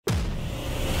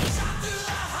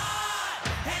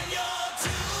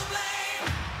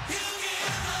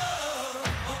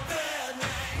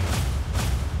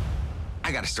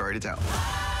got a story to tell.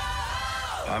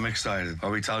 I'm excited. Are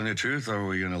we telling the truth or are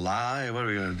we gonna lie? What are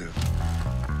we gonna do?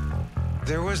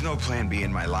 There was no plan B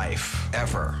in my life,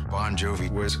 ever. Bon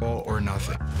Jovi was all or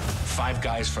nothing. 5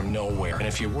 guys from nowhere. And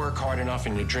if you work hard enough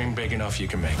and you dream big enough, you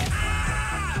can make it.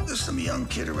 There's some young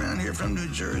kid around here from New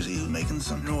Jersey who's making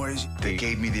some noise. They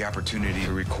gave me the opportunity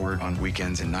to record on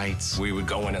weekends and nights. We would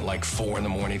go in at like 4 in the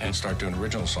morning and start doing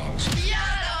original songs.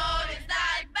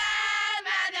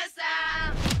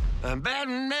 And bad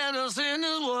medicine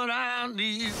is what I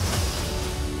need.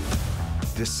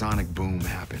 This sonic boom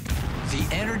happened. The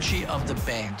energy of the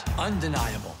band,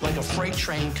 undeniable, like a freight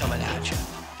train coming at you.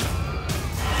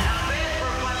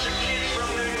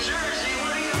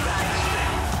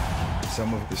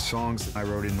 Some of the songs I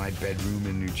wrote in my bedroom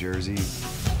in New Jersey,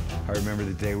 I remember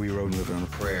the day we wrote Living on a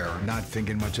Prayer, not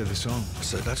thinking much of the song. I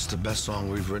said, that's the best song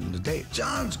we've written to date.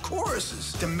 John's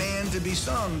choruses demand to be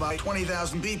sung by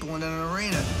 20,000 people in an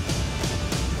arena.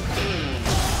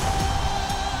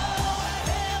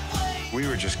 We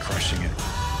were just crushing it.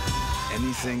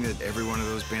 Anything that every one of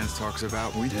those bands talks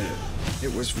about, we did.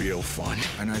 It was real fun.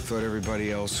 And I thought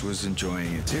everybody else was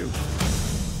enjoying it too.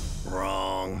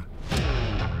 Wrong.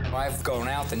 I've gone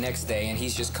out the next day and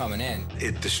he's just coming in.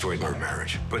 It destroyed our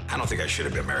marriage, but I don't think I should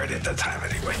have been married at that time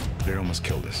anyway. It almost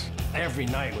killed us. Every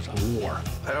night was a war.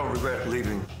 I don't regret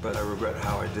leaving, but I regret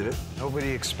how I did it. Nobody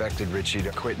expected Richie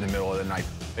to quit in the middle of the night.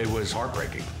 It was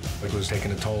heartbreaking. It was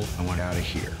taking a toll. I went out of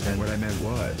here. And what I meant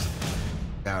was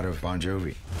out of Bon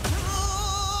Jovi.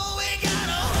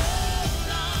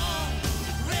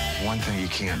 One thing you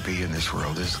can't be in this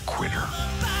world is a quitter.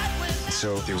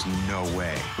 So there's no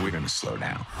way we're gonna slow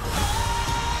down.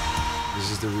 This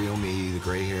is the real me, the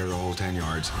gray hair, the whole 10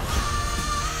 yards.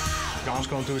 John's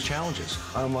going through his challenges.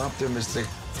 I'm optimistic,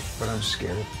 but I'm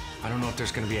scared. I don't know if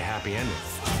there's going to be a happy ending.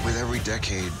 With every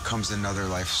decade comes another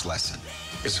life's lesson.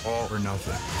 It's all or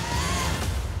nothing.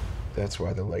 That's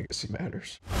why the legacy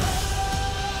matters.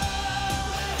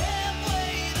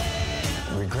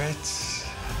 Regrets?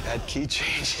 That key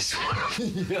change is one of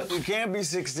them. You can't be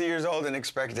 60 years old and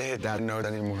expect to hit that note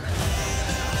anymore.